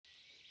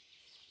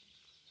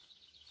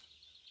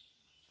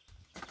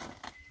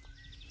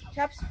Ich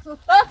hab's so.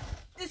 Ah,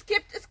 es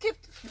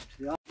kippt.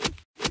 Ja.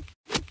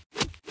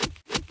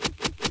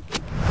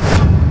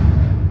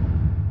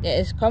 Der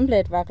ist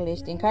komplett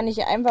wackelig. Den kann ich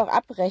hier einfach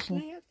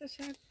abbrechen.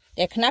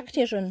 Der knackt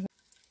hier schon.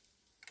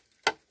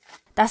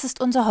 Das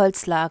ist unser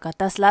Holzlager.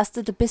 Das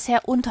lastete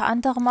bisher unter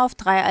anderem auf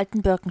 3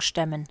 alten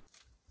Birkenstämmen.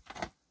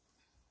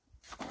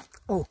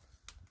 Oh.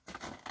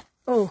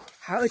 Oh,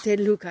 haut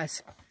den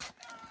Lukas.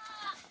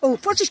 Oh,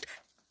 Vorsicht!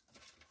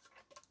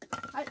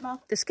 Halt mal.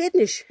 Das geht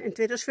nicht.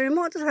 Entweder filmen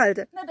oder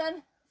halten. Na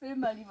dann, film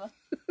mal lieber.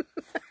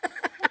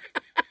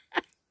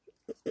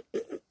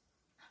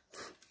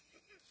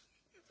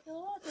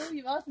 So,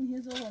 wie war's denn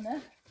hier so,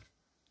 ne?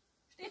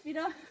 Steht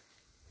wieder.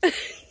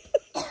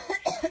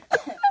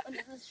 Und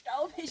es ist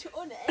staubig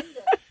ohne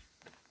Ende.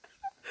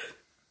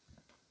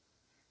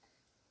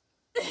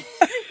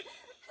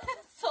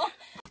 So.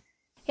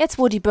 Jetzt,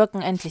 wo die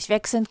Birken endlich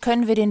weg sind,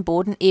 können wir den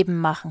Boden eben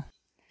machen.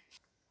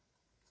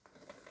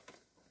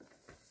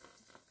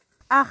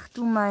 Ach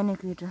du meine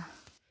Güte.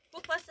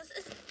 Guck, was das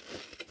ist.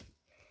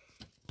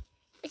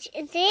 Ich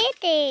sehe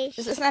dich.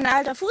 Das ist ein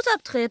alter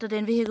Fußabtreter,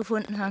 den wir hier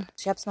gefunden haben.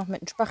 Ich habe es noch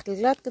mit einem Spachtel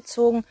glatt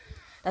gezogen.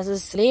 Das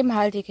ist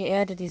lehmhaltige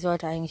Erde, die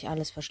sollte eigentlich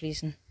alles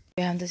verschließen.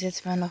 Wir haben das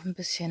jetzt mal noch ein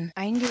bisschen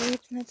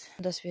eingeebnet,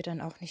 dass wir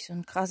dann auch nicht so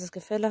ein krasses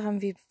Gefälle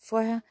haben wie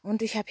vorher.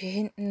 Und ich habe hier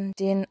hinten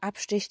den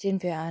Abstich,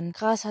 den wir an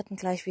Gras hatten,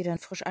 gleich wieder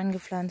frisch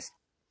angepflanzt.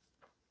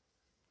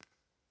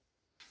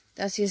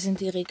 Das hier sind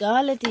die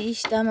Regale, die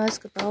ich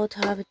damals gebaut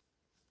habe.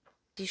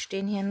 Die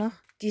stehen hier noch.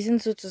 Die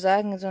sind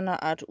sozusagen in so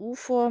einer Art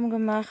U-Form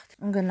gemacht.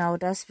 Und genau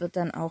das wird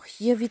dann auch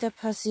hier wieder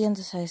passieren.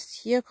 Das heißt,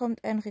 hier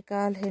kommt ein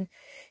Regal hin,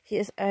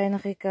 hier ist ein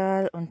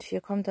Regal und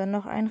hier kommt dann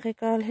noch ein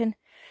Regal hin.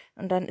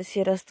 Und dann ist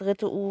hier das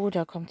dritte U,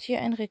 da kommt hier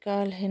ein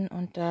Regal hin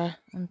und da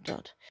und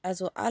dort.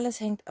 Also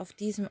alles hängt auf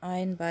diesem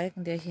einen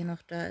Balken, der hier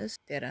noch da ist.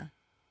 Der da.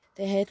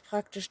 Der hält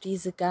praktisch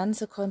diese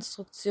ganze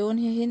Konstruktion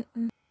hier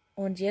hinten.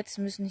 Und jetzt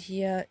müssen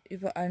hier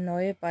überall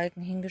neue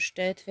Balken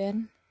hingestellt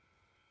werden,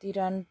 die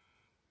dann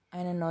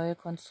eine neue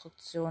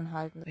Konstruktion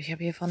halten. Ich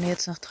habe hier vorne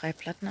jetzt noch 3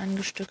 Platten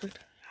angestückelt.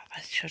 Aber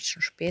es ist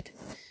schon spät.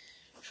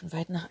 Schon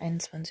weit nach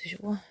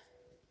 21 Uhr.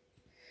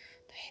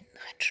 Da hinten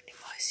rennt schon die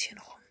Mäuschen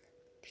rum.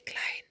 Die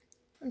Kleinen.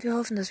 Und wir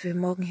hoffen, dass wir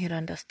morgen hier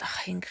dann das Dach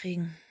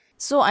hinkriegen.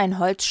 So ein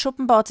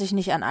Holzschuppen baut sich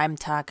nicht an einem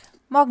Tag.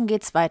 Morgen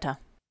geht's weiter.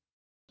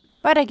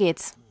 Weiter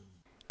geht's.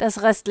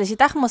 Das restliche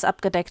Dach muss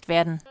abgedeckt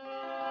werden.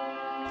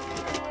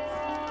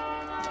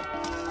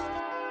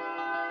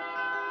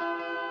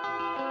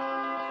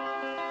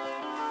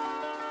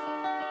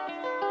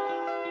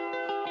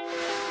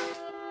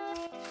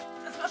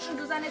 Das wird schon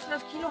so seine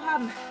 12 Kilo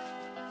haben.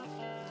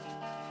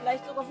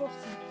 Vielleicht sogar 15.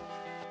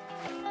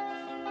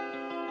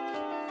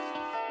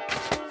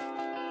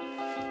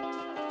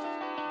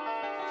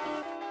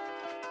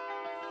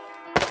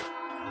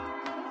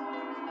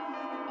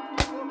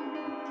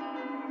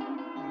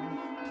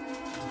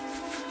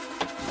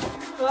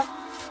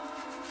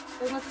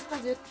 Irgendwas ist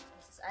passiert.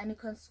 Das ist eine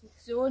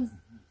Konstruktion.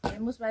 Der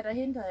muss weiter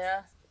hinter,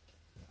 ja.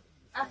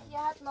 Ach, hier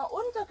hat man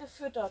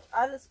untergefüttert.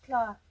 Alles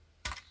klar.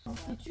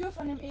 Die Tür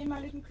von dem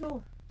ehemaligen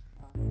Klo.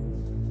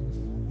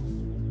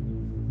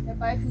 Der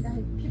Balken da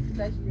hinten kippt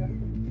gleich wieder.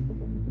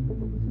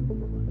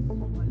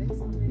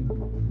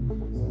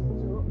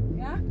 So,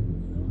 ja?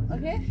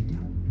 Okay.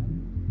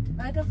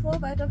 Weiter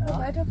vor, weiter vor,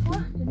 weiter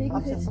vor. Wir legen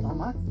es jetzt.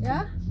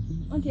 Ja?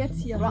 Und jetzt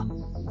hier.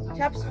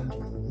 Ich hab's.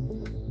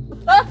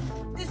 Ah,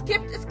 es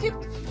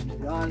kippt.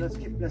 Ja, das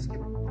gibt.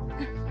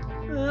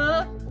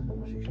 Ja.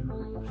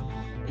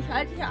 Ich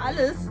halte hier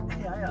alles.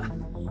 Ja.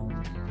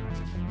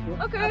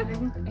 Okay,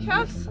 ich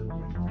hab's.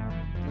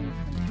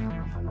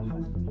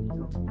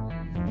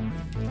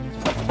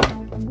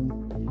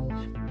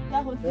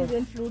 Nach und wir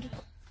sehen Flut.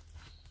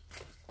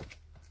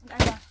 Und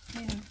einmal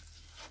nehmen.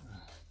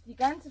 Die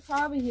ganze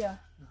Farbe hier.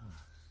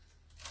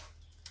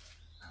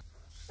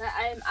 Bei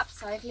allem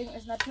Upcycling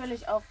ist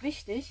natürlich auch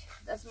wichtig,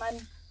 dass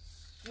man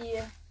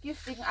die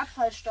giftigen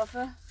Abfallstoffe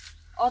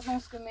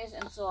ordnungsgemäß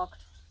entsorgt.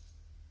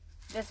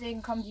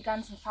 Deswegen kommen die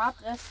ganzen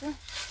Farbreste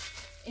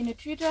in eine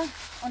Tüte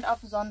und auf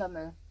den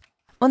Sondermüll.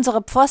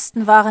 Unsere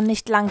Pfosten waren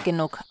nicht lang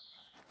genug.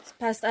 Das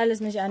passt alles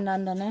nicht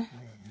aneinander, ne?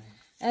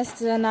 Das ist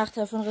der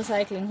Nachteil von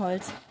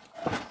Recyclingholz.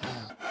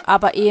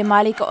 Aber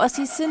ehemalige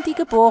Ossis sind die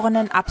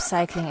geborenen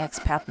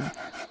Upcycling-Experten.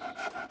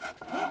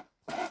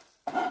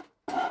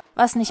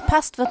 Was nicht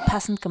passt, wird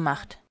passend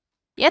gemacht.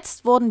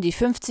 Jetzt wurden die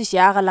 50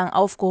 Jahre lang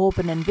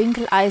aufgehobenen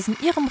Winkeleisen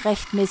ihrem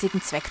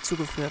rechtmäßigen Zweck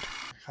zugeführt.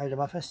 Halte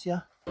mal fest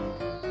hier.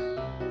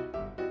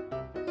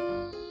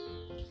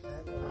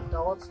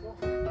 Dauert's noch?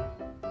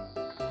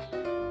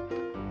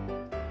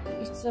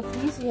 Ich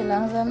zerfließe hier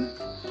langsam.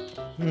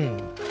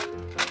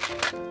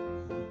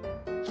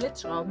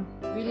 Blitzschrauben.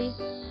 Really?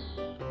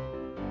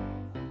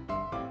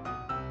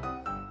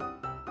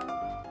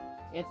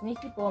 Jetzt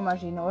nicht die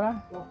Bohrmaschine,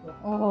 oder? Doch.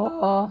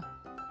 Oh.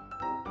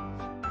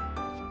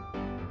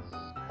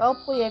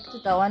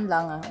 Bauprojekte dauern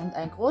lange und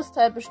ein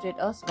Großteil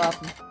besteht aus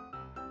Warten.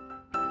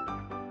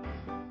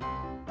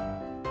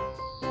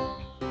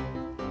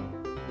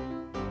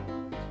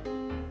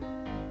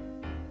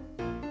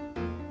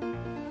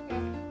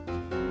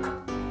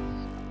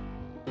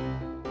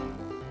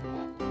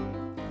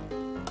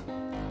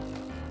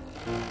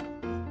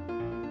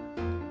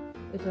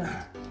 Bitte.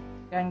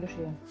 Gern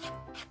geschehen.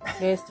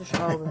 Nächste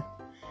Schraube.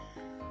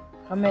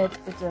 Komm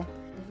mit, bitte.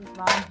 Es ist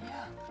warm.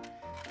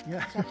 Ja.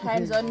 Ich habe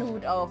keinen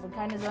Sonnenhut auf und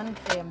keine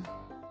Sonnencreme.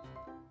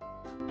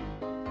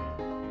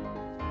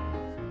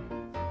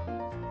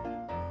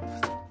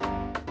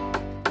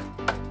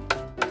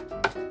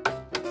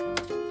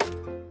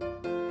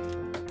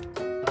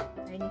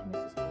 Eigentlich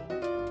müsste es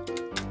gehen.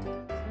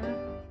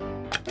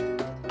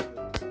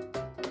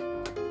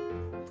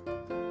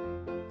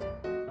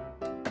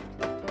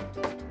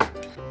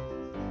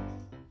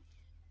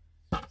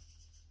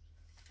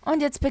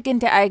 Und jetzt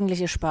beginnt der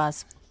eigentliche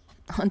Spaß.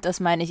 Und das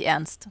meine ich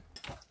ernst.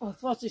 Oh,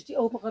 Vorsicht, die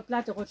obere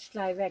Platte rutscht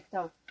gleich weg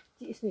da.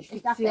 Die ist nicht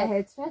Ich dachte, er fixiert.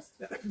 hält es fest.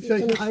 Die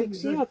ist nicht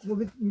fixiert.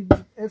 Mit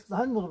 11.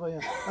 Hand oder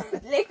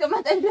was? Leg doch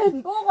mal deinen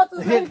blöden Bohrer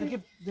zusammen.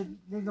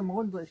 Leg doch mal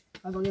runter, ich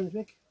kann doch hier nicht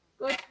weg.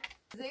 Gut.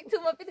 Säg du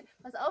mal bitte.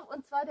 Pass auf,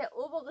 und zwar der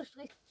obere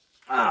Strich.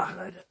 Ach,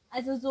 Leute,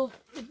 Also so,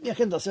 ihr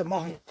könnt das ja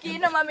machen. geh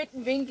nochmal mit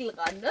dem Winkel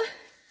ran, ne?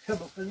 Ich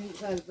habe auf der linken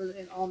Seite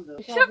den Arm da.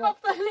 Ich habe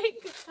auf der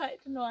linken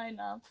Seite nur einen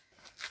Arm.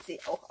 Ich sehe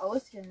auch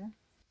aus hier, ne?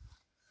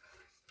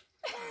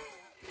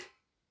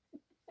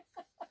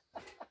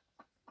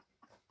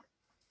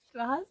 Du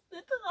hast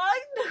eine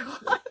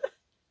tragende Rolle.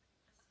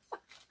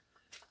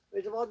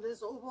 Welcher war denn das,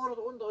 der obere oder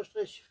der untere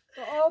Strich?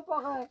 Der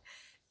obere.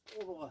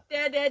 Obere.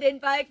 Der den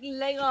Balken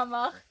länger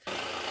macht.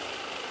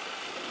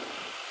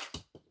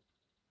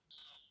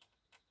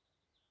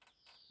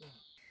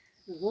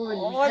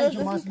 Oh, das ist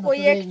ein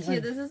Projekt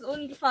hier, das ist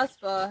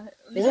unfassbar.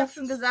 Und ich Ja? habe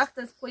schon gesagt,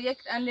 das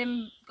Projekt an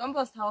dem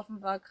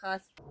Komposthaufen war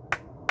krass.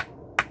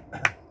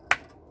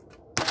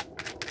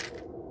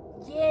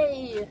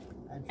 Yay!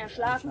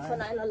 Erschlagen von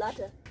einer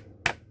Latte.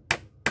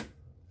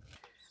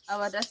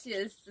 Aber das hier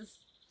ist das.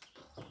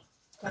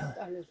 Das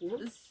alles, ne?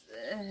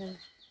 das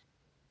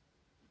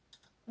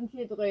und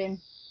hier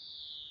drehen.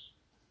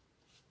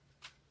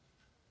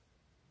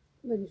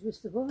 Wenn ich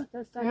wüsste, wo,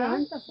 das ist deine Ja?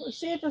 Hand davor. Ich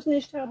sehe das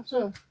nicht, Herr.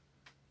 So.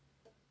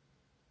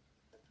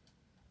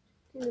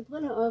 Keine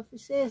Brille auf,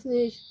 ich sehe es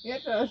nicht.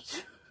 Jetzt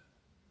erst.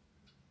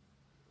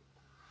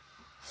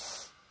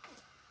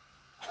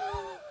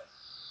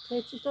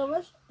 Dreht sich da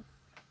was?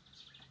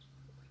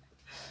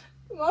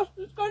 Du machst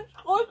das ganz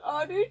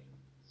großartig.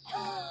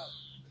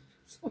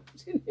 Das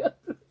funktioniert.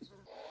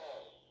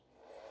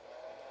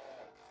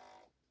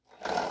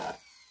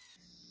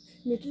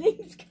 Mit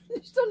links kann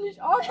ich doch nicht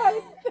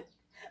arbeiten.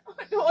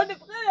 Und ohne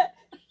Brille.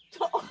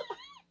 Doch.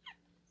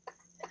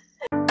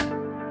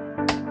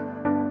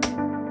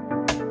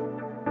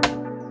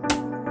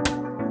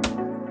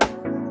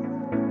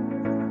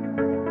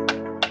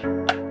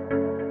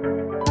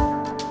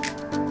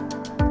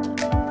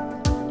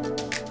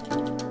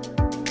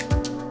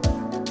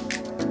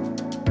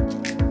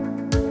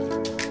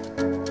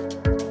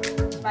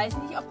 Ich weiß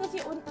nicht, ob das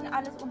hier unten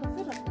alles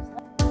unterfüttert ist.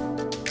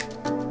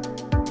 Ne?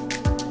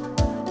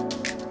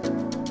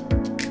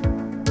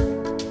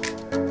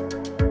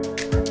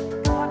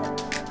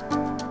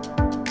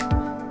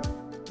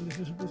 Und ich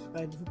muss bloß die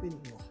beiden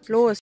verbinden noch.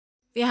 Los.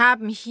 Wir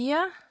haben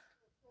hier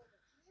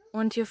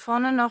und hier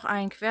vorne noch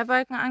einen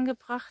Querbalken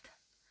angebracht,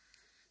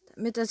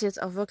 damit das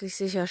jetzt auch wirklich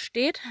sicher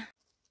steht.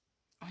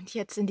 Und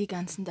jetzt sind die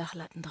ganzen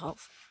Dachlatten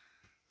drauf.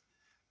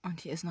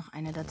 Und hier ist noch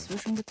eine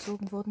dazwischen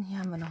gezogen worden. Hier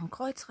haben wir noch ein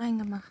Kreuz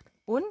reingemacht.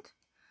 Und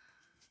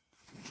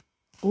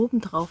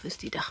obendrauf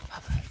ist die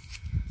Dachpappe.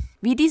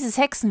 Wie dieses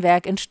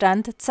Hexenwerk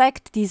entstand,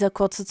 zeigt dieser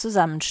kurze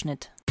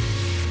Zusammenschnitt.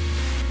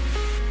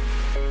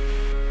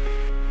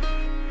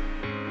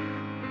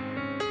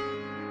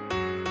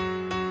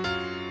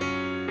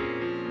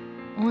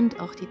 Und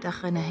auch die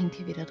Dachrinne hängt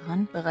hier wieder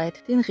dran,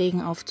 bereit, den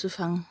Regen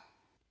aufzufangen.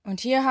 Und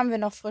hier haben wir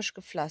noch frisch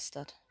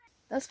gepflastert.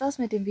 Das war's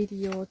mit dem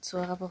Video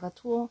zur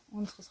Reparatur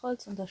unseres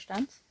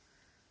Holzunterstands.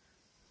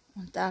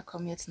 Und da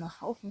kommen jetzt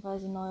noch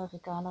haufenweise neue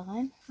Regale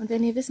rein. Und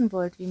wenn ihr wissen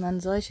wollt, wie man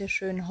solche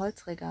schönen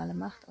Holzregale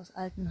macht aus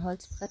alten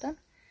Holzbrettern,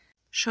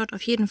 schaut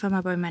auf jeden Fall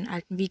mal bei meinen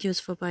alten Videos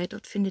vorbei.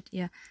 Dort findet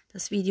ihr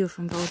das Video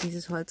vom Bau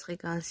dieses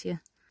Holzregals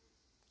hier.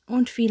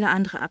 Und viele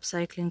andere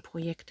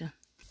Upcycling-Projekte.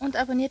 Und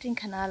abonniert den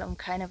Kanal, um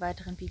keine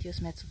weiteren Videos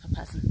mehr zu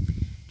verpassen.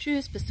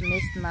 Tschüss, bis zum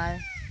nächsten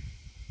Mal.